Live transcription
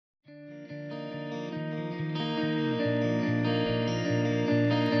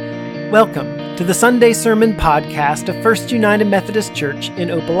Welcome to the Sunday Sermon Podcast of First United Methodist Church in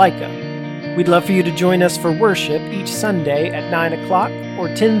Opelika. We'd love for you to join us for worship each Sunday at 9 o'clock or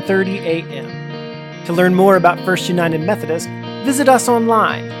 10:30 a.m. To learn more about First United Methodist, visit us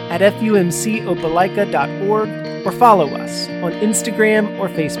online at fumcopelika.org or follow us on Instagram or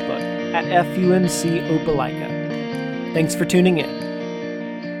Facebook at FUMC Opelika. Thanks for tuning in.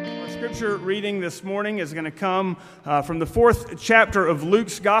 Scripture reading this morning is going to come from the fourth chapter of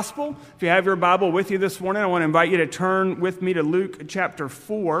Luke's Gospel. If you have your Bible with you this morning, I want to invite you to turn with me to Luke chapter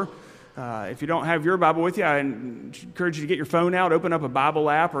 4. If you don't have your Bible with you, I encourage you to get your phone out, open up a Bible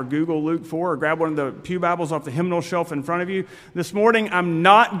app, or Google Luke 4, or grab one of the pew Bibles off the hymnal shelf in front of you. This morning, I'm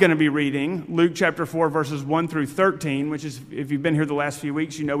not going to be reading Luke chapter 4, verses 1 through 13, which is, if you've been here the last few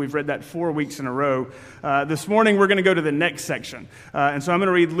weeks, you know we've read that 4 weeks in a row. This morning, we're going to go to the next section. And so I'm going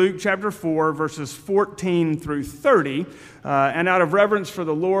to read Luke chapter 4, verses 14 through 30. And out of reverence for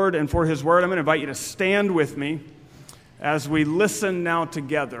the Lord and for His Word, I'm going to invite you to stand with me as we listen now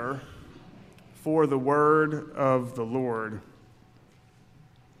together for the word of the Lord.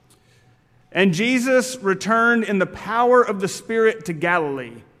 And Jesus returned in the power of the Spirit to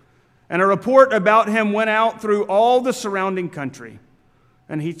Galilee, and a report about him went out through all the surrounding country.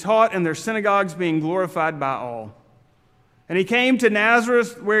 And he taught in their synagogues, being glorified by all. And he came to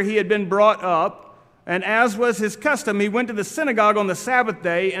Nazareth, where he had been brought up, and as was his custom, he went to the synagogue on the Sabbath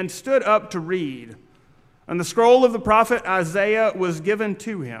day and stood up to read. And the scroll of the prophet Isaiah was given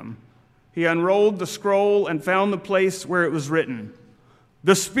to him. He unrolled the scroll and found the place where it was written,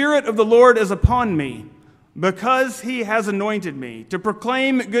 "The Spirit of the Lord is upon me, because he has anointed me. To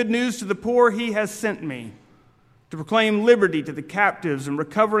proclaim good news to the poor he has sent me. To proclaim liberty to the captives and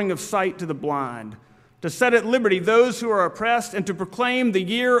recovering of sight to the blind. To set at liberty those who are oppressed, and to proclaim the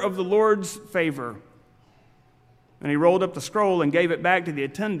year of the Lord's favor." And he rolled up the scroll and gave it back to the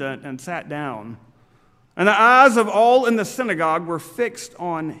attendant and sat down. And the eyes of all in the synagogue were fixed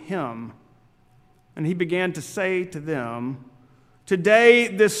on him. And he began to say to them, "Today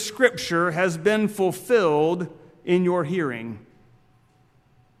this scripture has been fulfilled in your hearing."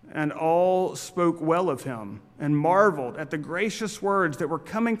 And all spoke well of him and marveled at the gracious words that were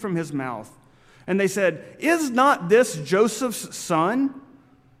coming from his mouth. And they said, "Is not this Joseph's son?"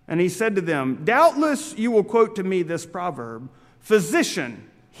 And he said to them, "Doubtless you will quote to me this proverb, 'Physician,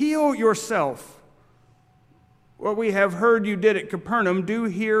 heal yourself. What we have heard you did at Capernaum, do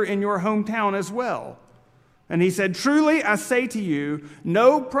here in your hometown as well." And he said, "Truly I say to you,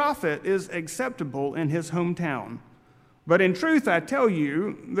 no prophet is acceptable in his hometown. But in truth I tell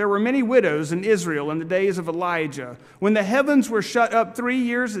you, there were many widows in Israel in the days of Elijah, when the heavens were shut up 3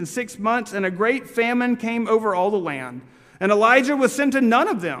 years and 6 months, and a great famine came over all the land. And Elijah was sent to none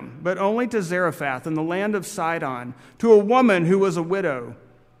of them, but only to Zarephath in the land of Sidon, to a woman who was a widow.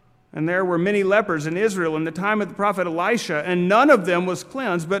 And there were many lepers in Israel in the time of the prophet Elisha, and none of them was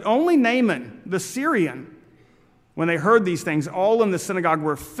cleansed, but only Naaman, the Syrian." When they heard these things, all in the synagogue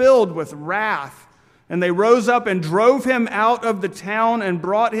were filled with wrath, and they rose up and drove him out of the town and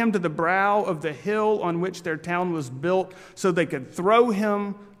brought him to the brow of the hill on which their town was built, so they could throw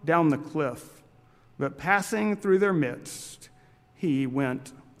him down the cliff. But passing through their midst, he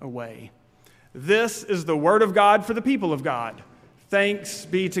went away. This is the word of God for the people of God. Thanks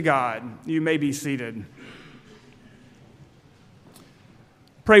be to God. You may be seated.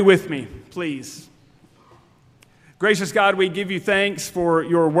 Pray with me, please. Gracious God, we give you thanks for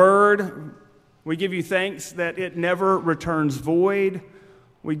your word. We give you thanks that it never returns void.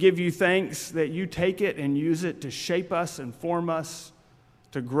 We give you thanks that you take it and use it to shape us and form us,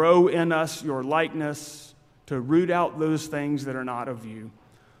 to grow in us your likeness, to root out those things that are not of you.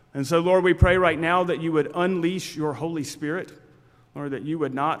 And so, Lord, we pray right now that you would unleash your Holy Spirit, Lord, that you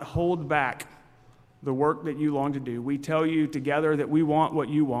would not hold back the work that you long to do. We tell you together that we want what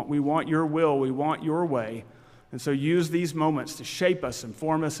you want. We want your will. We want your way. And so use these moments to shape us and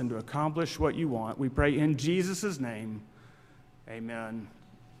form us and to accomplish what you want. We pray in Jesus' name. Amen.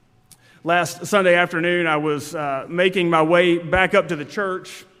 Last Sunday afternoon, I was making my way back up to the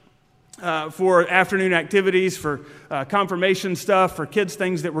church for afternoon activities, for confirmation stuff, for kids'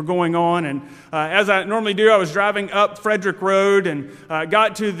 things that were going on. And as I normally do, I was driving up Frederick Road and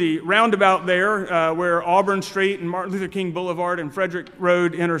got to the roundabout there where Auburn Street and Martin Luther King Boulevard and Frederick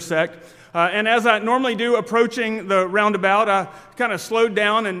Road intersect. And as I normally do, approaching the roundabout, I kind of slowed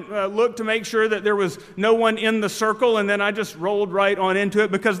down and looked to make sure that there was no one in the circle, and then I just rolled right on into it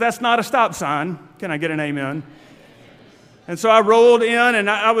because that's not a stop sign. Can I get an amen? And so I rolled in, and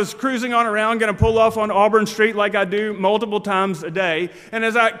I was cruising on around, going to pull off on Auburn Street like I do multiple times a day. And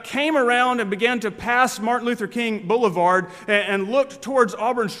as I came around and began to pass Martin Luther King Boulevard and looked towards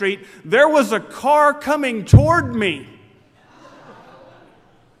Auburn Street, there was a car coming toward me.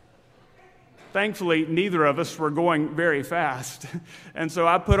 Thankfully, neither of us were going very fast. And so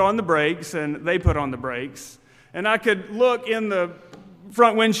I put on the brakes, and they put on the brakes. And I could look in the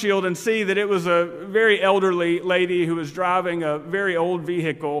front windshield and see that it was a very elderly lady who was driving a very old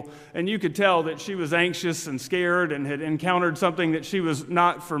vehicle, and you could tell that she was anxious and scared and had encountered something that she was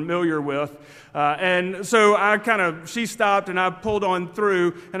not familiar with. And so she stopped, and I pulled on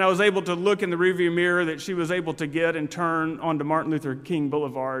through, and I was able to look in the rearview mirror that she was able to get and turn onto Martin Luther King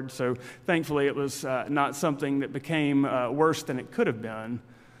Boulevard. So thankfully it was not something that became worse than it could have been.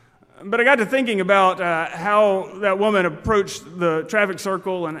 But I got to thinking about how that woman approached the traffic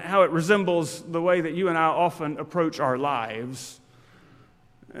circle and how it resembles the way that you and I often approach our lives.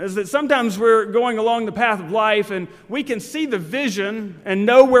 Is that sometimes we're going along the path of life and we can see the vision and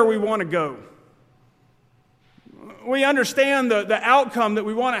know where we want to go. We understand the outcome that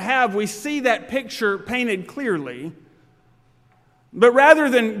we want to have. We see that picture painted clearly. But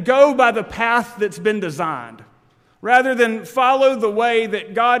rather than go by the path that's been designed, rather than follow the way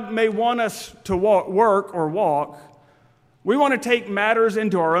that God may want us to walk, we want to take matters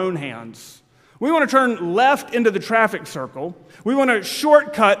into our own hands. We want to turn left into the traffic circle. We want to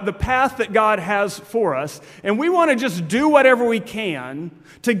shortcut the path that God has for us. And we want to just do whatever we can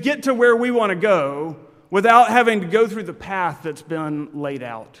to get to where we want to go without having to go through the path that's been laid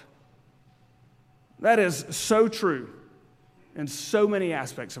out. That is so true in so many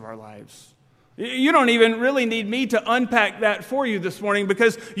aspects of our lives. You don't even really need me to unpack that for you this morning,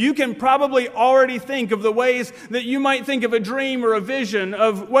 because you can probably already think of the ways that you might think of a dream or a vision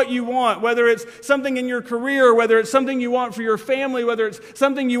of what you want, whether it's something in your career, whether it's something you want for your family, whether it's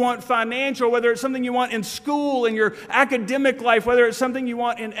something you want financial, whether it's something you want in school, in your academic life, whether it's something you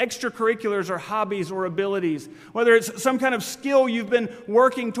want in extracurriculars or hobbies or abilities, whether it's some kind of skill you've been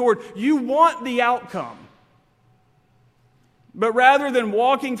working toward. You want the outcome. But rather than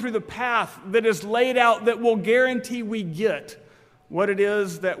walking through the path that is laid out that will guarantee we get what it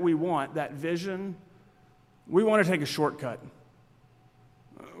is that we want, that vision, we want to take a shortcut.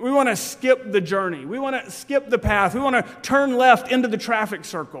 We want to skip the journey. We want to skip the path. We want to turn left into the traffic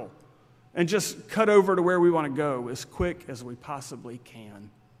circle and just cut over to where we want to go as quick as we possibly can.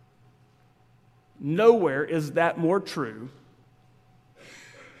 Nowhere is that more true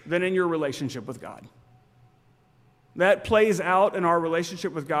than in your relationship with God. That plays out in our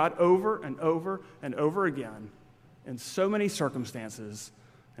relationship with God over and over and over again in so many circumstances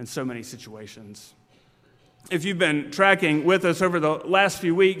and so many situations. If you've been tracking with us over the last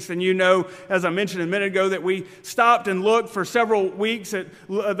few weeks, then you know, as I mentioned a minute ago, that we stopped and looked for several weeks at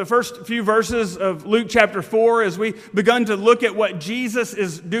the first few verses of Luke chapter 4 as we begun to look at what Jesus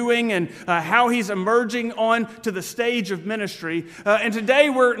is doing and how he's emerging onto the stage of ministry. And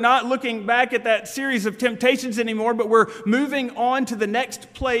today we're not looking back at that series of temptations anymore, but we're moving on to the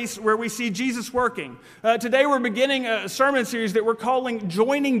next place where we see Jesus working. Today we're beginning a sermon series that we're calling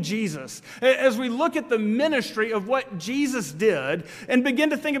Joining Jesus. As we look at the ministry of what Jesus did and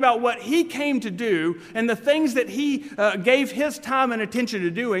begin to think about what he came to do and the things that he gave his time and attention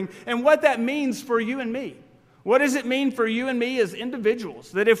to doing and what that means for you and me. What does it mean for you and me as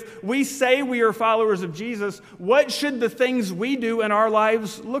individuals? That if we say we are followers of Jesus, what should the things we do in our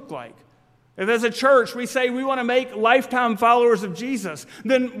lives look like? If as a church we say we want to make lifetime followers of Jesus,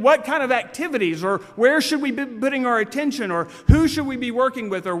 then what kind of activities or where should we be putting our attention, or who should we be working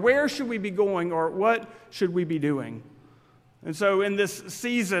with, or where should we be going, or what should we be doing? And so in this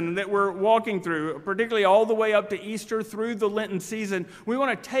season that we're walking through, particularly all the way up to Easter through the Lenten season, we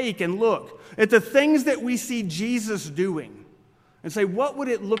want to take and look at the things that we see Jesus doing and say, what would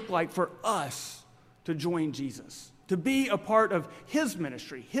it look like for us to join Jesus, to be a part of his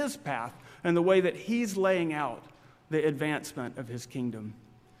ministry, his path, and the way that he's laying out the advancement of his kingdom.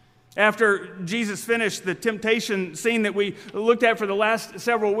 After Jesus finished the temptation scene that we looked at for the last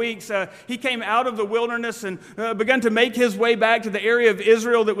several weeks, he came out of the wilderness and began to make his way back to the area of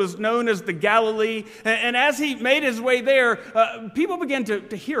Israel that was known as the Galilee. And as he made his way there, people began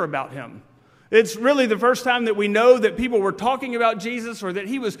to hear about him. It's really the first time that we know that people were talking about Jesus or that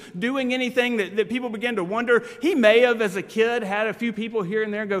he was doing anything that people began to wonder. He may have, as a kid, had a few people here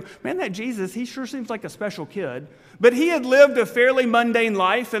and there go, man, that Jesus, he sure seems like a special kid. But he had lived a fairly mundane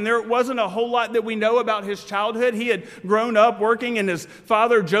life, and there wasn't a whole lot that we know about his childhood. He had grown up working in his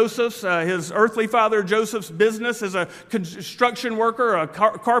father Joseph's, his earthly father Joseph's business as a construction worker, a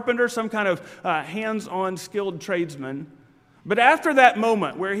carpenter, some kind of hands-on skilled tradesman. But after that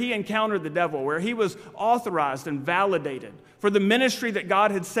moment where he encountered the devil, where he was authorized and validated for the ministry that God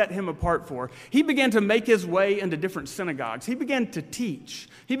had set him apart for, he began to make his way into different synagogues. He began to teach.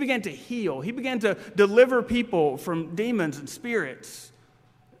 He began to heal. He began to deliver people from demons and spirits.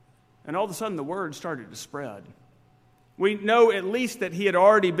 And all of a sudden, the word started to spread. We know at least that he had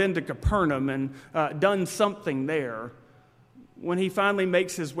already been to Capernaum and done something there when he finally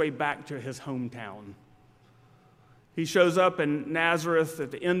makes his way back to his hometown. He shows up in Nazareth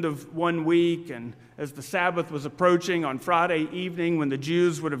at the end of one week, and as the Sabbath was approaching on Friday evening when the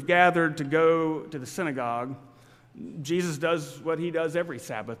Jews would have gathered to go to the synagogue, Jesus does what he does every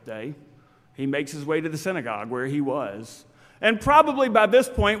Sabbath day. He makes his way to the synagogue where he was. And probably by this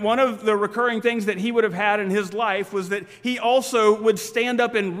point, one of the recurring things that he would have had in his life was that he also would stand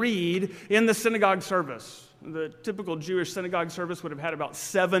up and read in the synagogue service. The typical Jewish synagogue service would have had about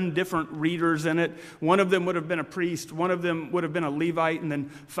 7 different readers in it. One of them would have been a priest, one of them would have been a Levite, and then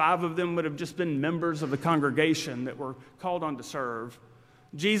 5 of them would have just been members of the congregation that were called on to serve.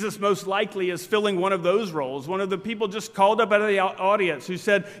 Jesus most likely is filling one of those roles, one of the people just called up out of the audience who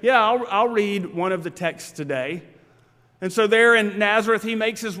said, yeah, I'll read one of the texts today. And so there in Nazareth, he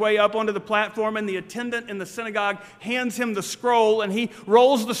makes his way up onto the platform, and the attendant in the synagogue hands him the scroll, and he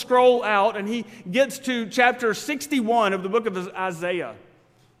rolls the scroll out, and he gets to chapter 61 of the book of Isaiah.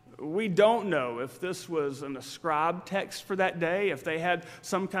 We don't know if this was an ascribed text for that day, if they had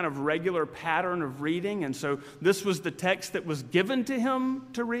some kind of regular pattern of reading, and so this was the text that was given to him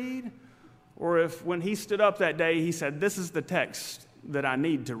to read, or if when he stood up that day, he said, this is the text that I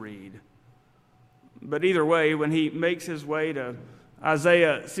need to read. But either way, when he makes his way to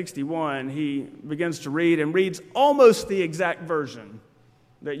Isaiah 61, he begins to read and reads almost the exact version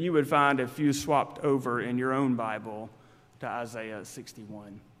that you would find if you swapped over in your own Bible to Isaiah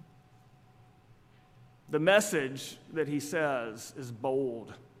 61. The message that he says is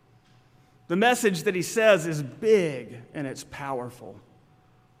bold. The message that he says is big and it's powerful.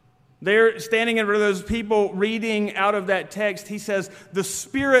 There, standing in front of those people reading out of that text, he says, the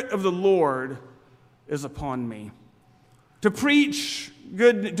Spirit of the Lord is upon me to preach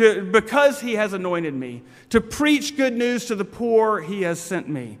because he has anointed me, to preach good news to the poor he has sent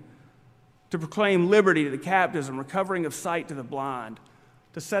me, to proclaim liberty to the captives and recovering of sight to the blind,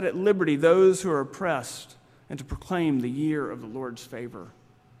 to set at liberty those who are oppressed, and to proclaim the year of the Lord's favor.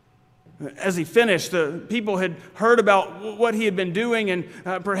 As he finished, the people had heard about what he had been doing, and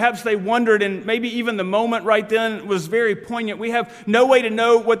perhaps they wondered, and maybe even the moment right then was very poignant. We have no way to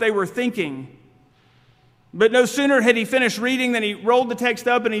know what they were thinking. But no sooner had he finished reading than he rolled the text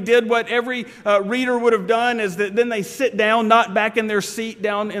up, and he did what every reader would have done, is that then they sit down, not back in their seat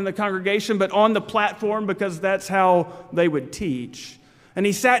down in the congregation, but on the platform, because that's how they would teach. And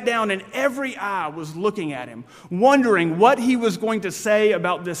he sat down, and every eye was looking at him, wondering what he was going to say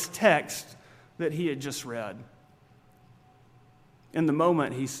about this text that he had just read. In the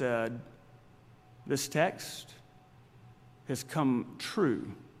moment, he said, this text has come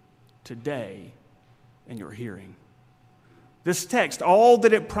true today in your hearing. This text, all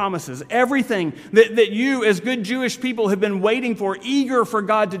that it promises, everything that you as good Jewish people have been waiting for, eager for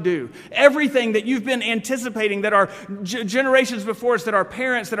God to do, everything that you've been anticipating, that our generations before us, that our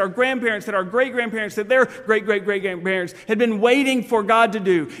parents, that our grandparents, that our great-grandparents, that their great-great-great-grandparents had been waiting for God to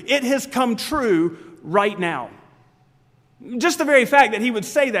do, it has come true right now. Just the very fact that he would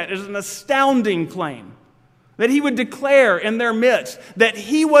say that is an astounding claim. That he would declare in their midst that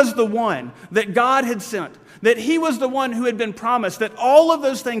he was the one that God had sent, that he was the one who had been promised, that all of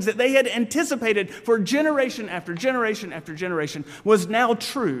those things that they had anticipated for generation after generation after generation was now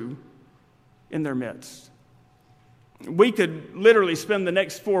true in their midst. We could literally spend the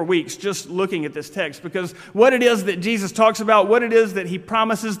next 4 weeks just looking at this text, because what it is that Jesus talks about, what it is that he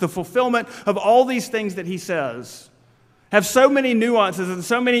promises, the fulfillment of all these things that he says, have so many nuances and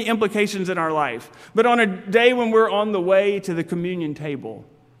so many implications in our life. But on a day when we're on the way to the communion table,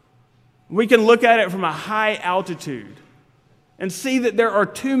 we can look at it from a high altitude and see that there are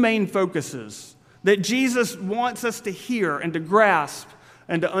 2 main focuses that Jesus wants us to hear and to grasp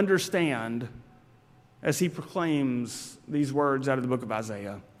and to understand as he proclaims these words out of the book of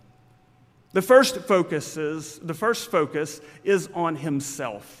Isaiah. The first focus is on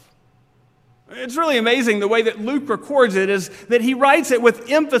himself. It's really amazing the way that Luke records it, is that he writes it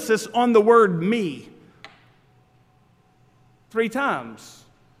with emphasis on the word me. 3 times,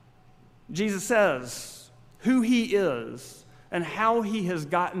 Jesus says who he is and how he has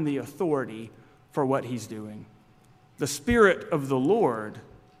gotten the authority for what he's doing. The Spirit of the Lord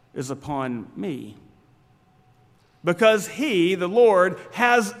is upon me, because he, the Lord,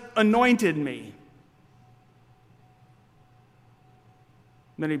 has anointed me.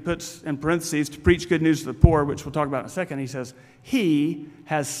 Then he puts in parentheses, to preach good news to the poor, which we'll talk about in a second. He says, he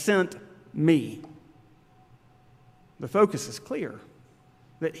has sent me. The focus is clear,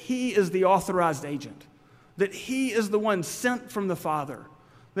 that he is the authorized agent, that he is the one sent from the Father,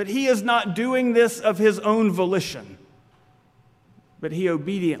 that he is not doing this of his own volition, but he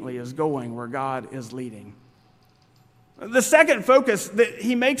obediently is going where God is leading. The second focus that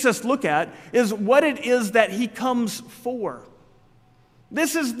he makes us look at is what it is that he comes for.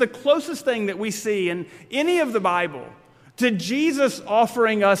 This is the closest thing that we see in any of the Bible to Jesus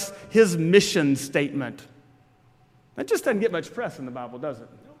offering us his mission statement. That just doesn't get much press in the Bible, does it?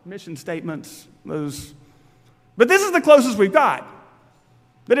 Mission statements, those. But this is the closest we've got.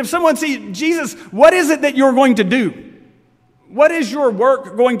 That if someone sees Jesus, what is it that you're going to do? What is your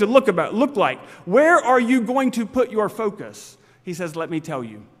work going to look like? Where are you going to put your focus? He says, let me tell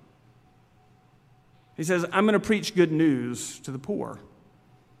you. He says, I'm going to preach good news to the poor.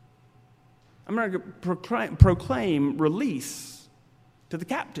 I'm going to proclaim release to the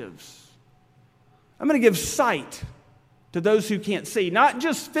captives. I'm going to give sight to those who can't see, not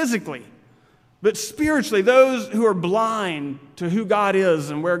just physically, but spiritually, those who are blind to who God is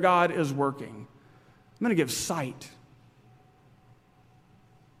and where God is working. I'm going to give sight.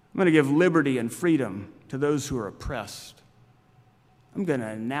 I'm going to give liberty and freedom to those who are oppressed. I'm going to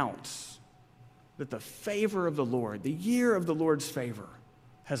announce that the favor of the Lord, the year of the Lord's favor,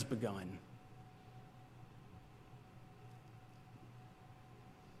 has begun.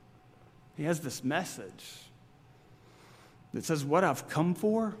 He has this message that says, what I've come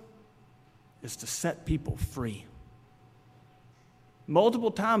for is to set people free. Multiple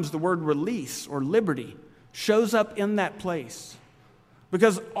times the word release or liberty shows up in that place.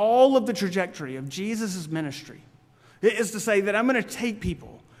 Because all of the trajectory of Jesus' ministry is to say that I'm going to take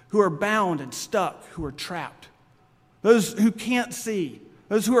people who are bound and stuck, who are trapped, those who can't see,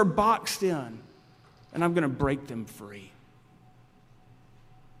 those who are boxed in, and I'm going to break them free.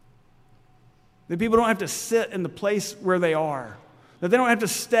 That people don't have to sit in the place where they are, that they don't have to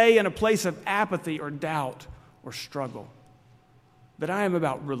stay in a place of apathy or doubt or struggle. That I am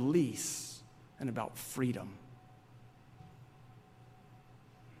about release and about freedom.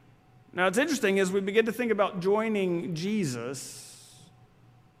 Now, it's interesting as we begin to think about joining Jesus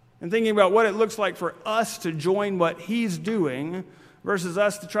and thinking about what it looks like for us to join what he's doing versus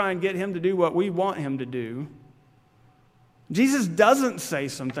us to try and get him to do what we want him to do. Jesus doesn't say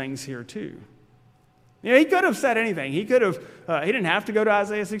some things here too. You know, he could have said anything. He could have, he didn't have to go to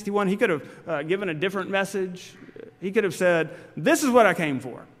Isaiah 61. He could have given a different message. He could have said, this is what I came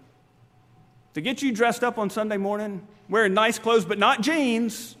for. To get you dressed up on Sunday morning, wearing nice clothes but not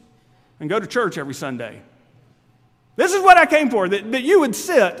jeans, and go to church every Sunday. This is what I came for, that you would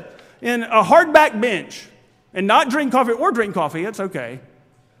sit in a hardback bench and not drink coffee, or drink coffee, it's okay,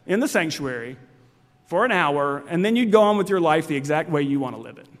 in the sanctuary for an hour, and then you'd go on with your life the exact way you want to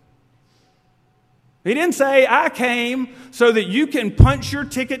live it. He didn't say, I came so that you can punch your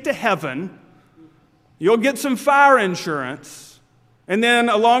ticket to heaven, you'll get some fire insurance, and then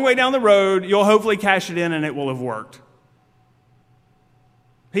a long way down the road, you'll hopefully cash it in and it will have worked.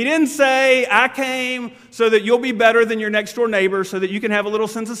 He didn't say, I came so that you'll be better than your next door neighbor, so that you can have a little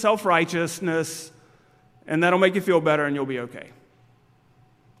sense of self-righteousness, and that'll make you feel better and you'll be okay.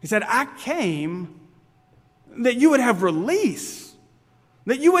 He said, I came that you would have release,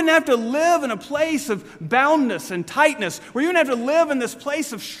 that you wouldn't have to live in a place of boundness and tightness, where you wouldn't have to live in this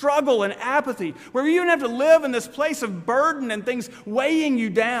place of struggle and apathy, where you wouldn't have to live in this place of burden and things weighing you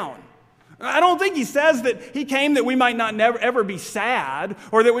down. I don't think he says that he came that we might not ever be sad,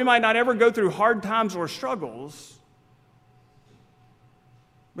 or that we might not ever go through hard times or struggles.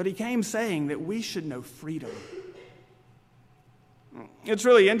 But he came saying that we should know freedom. It's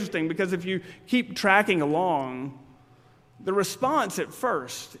really interesting because if you keep tracking along, the response at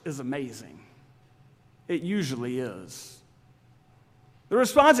first is amazing. It usually is. The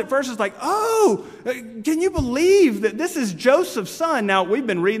response at first is like, oh, can you believe that this is Joseph's son? Now, we've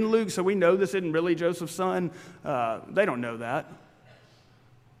been reading Luke, so we know this isn't really Joseph's son. They don't know that.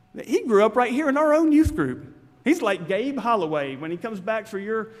 He grew up right here in our own youth group. He's like Gabe Holloway when he comes back for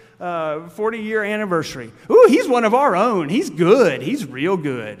your 40-year anniversary. Ooh, he's one of our own. He's good. He's real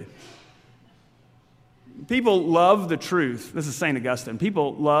good. People love the truth. This is St. Augustine.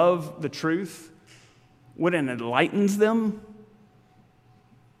 People love the truth when it enlightens them,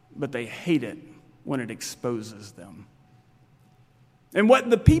 but they hate it when it exposes them. And what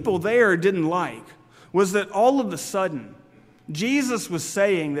the people there didn't like was that all of a sudden, Jesus was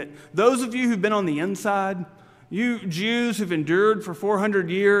saying that those of you who've been on the inside, you Jews who've endured for 400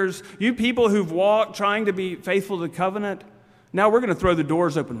 years, you people who've walked trying to be faithful to the covenant, Now we're going to throw the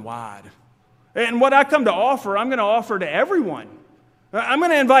doors open wide. And what I come to offer, I'm going to offer to everyone. I'm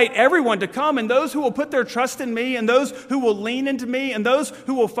going to invite everyone to come, and those who will put their trust in me, and those who will lean into me, and those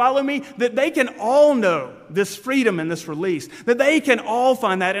who will follow me, that they can all know this freedom and this release, that they can all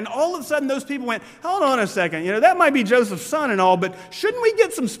find that. And all of a sudden, those people went, hold on a second, that might be Joseph's son and all, but shouldn't we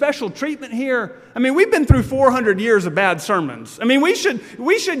get some special treatment here? I mean, we've been through 400 years of bad sermons. I mean, we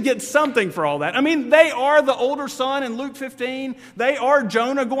should get something for all that. I mean, they are the older son in Luke 15. They are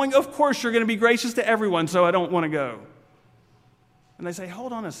Jonah going, of course you're going to be gracious to everyone, so I don't want to go. And they say,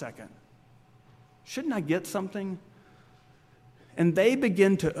 hold on a second. Shouldn't I get something? And they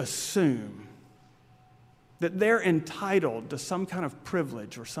begin to assume that they're entitled to some kind of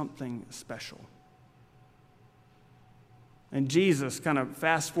privilege or something special. And Jesus, kind of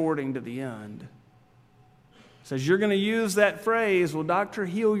fast forwarding to the end, says, you're going to use that phrase, well, doctor,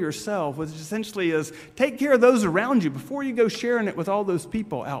 heal yourself, which essentially is take care of those around you before you go sharing it with all those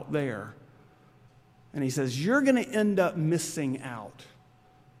people out there. And he says, you're going to end up missing out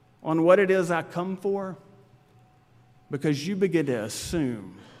on what it is I come for because you begin to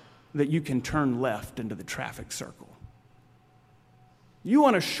assume that you can turn left into the traffic circle. You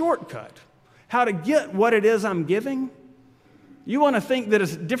want a shortcut, how to get what it is I'm giving. You want to think that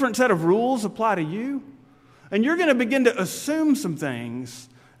a different set of rules apply to you. And you're going to begin to assume some things,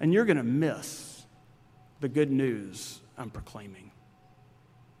 and you're going to miss the good news I'm proclaiming.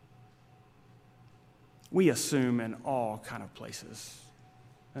 We assume in all kind of places,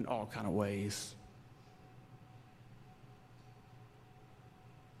 in all kind of ways.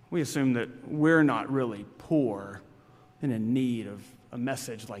 We assume that we're not really poor and in need of a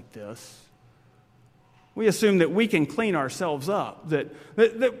message like this. We assume that we can clean ourselves up, that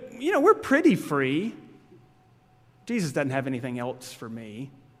we're pretty free. Jesus doesn't have anything else for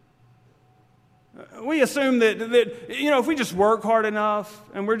me. We assume that if we just work hard enough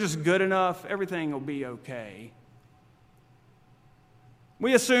and we're just good enough, everything will be okay.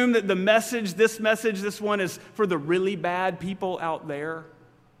 We assume that this one is for the really bad people out there,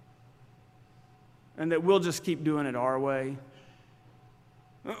 and that we'll just keep doing it our way.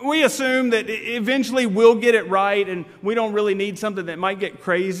 We assume that eventually we'll get it right and we don't really need something that might get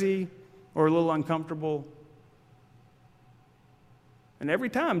crazy or a little uncomfortable. And every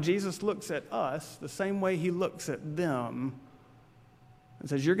time Jesus looks at us the same way he looks at them and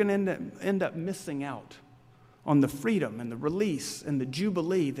says, you're going to end up missing out on the freedom and the release and the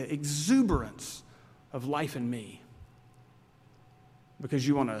jubilee, the exuberance of life in me, because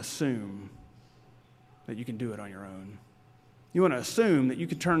you want to assume that you can do it on your own. You want to assume that you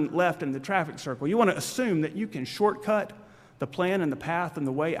can turn left in the traffic circle. You want to assume that you can shortcut the plan and the path and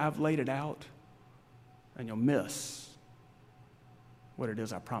the way I've laid it out, and you'll miss what it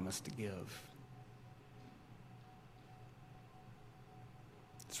is I promised to give.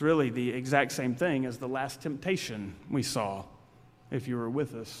 It's really the exact same thing as the last temptation we saw, if you were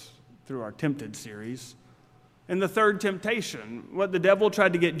with us through our Tempted series. In the third temptation, what the devil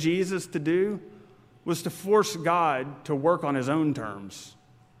tried to get Jesus to do was to force God to work on his own terms.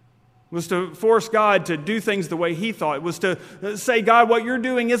 Was to force God to do things the way he thought. It was to say, God, what you're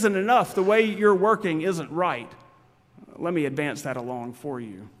doing isn't enough. The way you're working isn't right. Let me advance that along for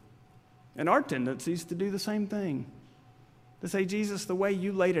you. And our tendency is to do the same thing. To say, Jesus, the way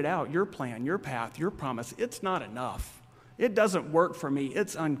you laid it out, your plan, your path, your promise, it's not enough. It doesn't work for me.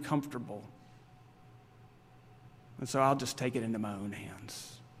 It's uncomfortable. And so I'll just take it into my own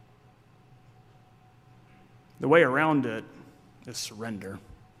hands. The way around it is surrender.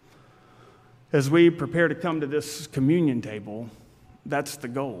 As we prepare to come to this communion table, that's the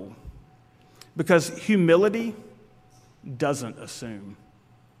goal. Because humility doesn't assume.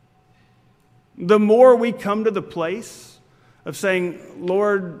 The more we come to the place of saying,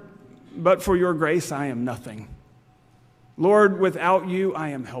 Lord, but for your grace, I am nothing. Lord, without you, I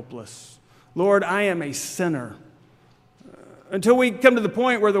am helpless. Lord, I am a sinner. Until we come to the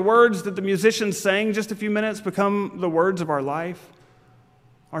point where the words that the musicians sang just a few minutes become the words of our life.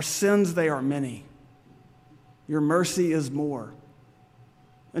 Our sins, they are many. Your mercy is more.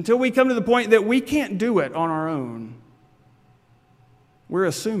 Until we come to the point that we can't do it on our own, we're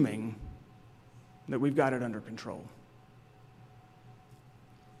assuming that we've got it under control.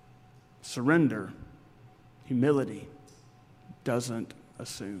 Surrender, humility, doesn't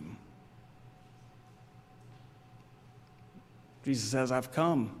assume. Jesus says, I've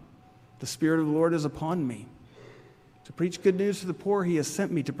come. The Spirit of the Lord is upon me. To preach good news to the poor, he has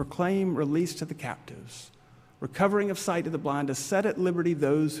sent me to proclaim release to the captives, recovering of sight to the blind, to set at liberty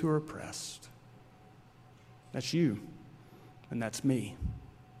those who are oppressed. That's you, and that's me.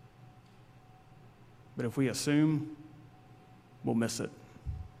 But if we assume, we'll miss it.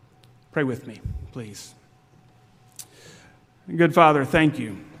 Pray with me, please. Good Father, thank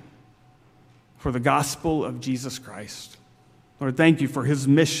you for the gospel of Jesus Christ. Lord, thank you for his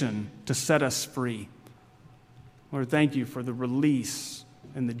mission to set us free. Lord, thank you for the release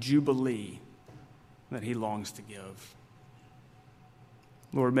and the jubilee that he longs to give.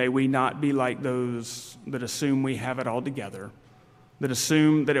 Lord, may we not be like those that assume we have it all together, that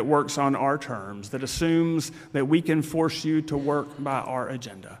assume that it works on our terms, that assumes that we can force you to work by our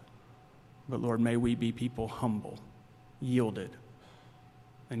agenda. But Lord, may we be people humble, yielded,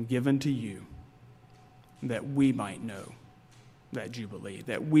 and given to you, that we might know that jubilee,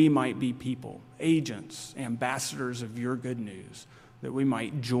 that we might be people, agents, ambassadors of your good news, that we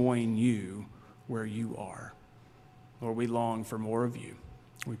might join you where you are. Lord, we long for more of you.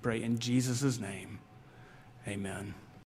 We pray in Jesus' name, amen.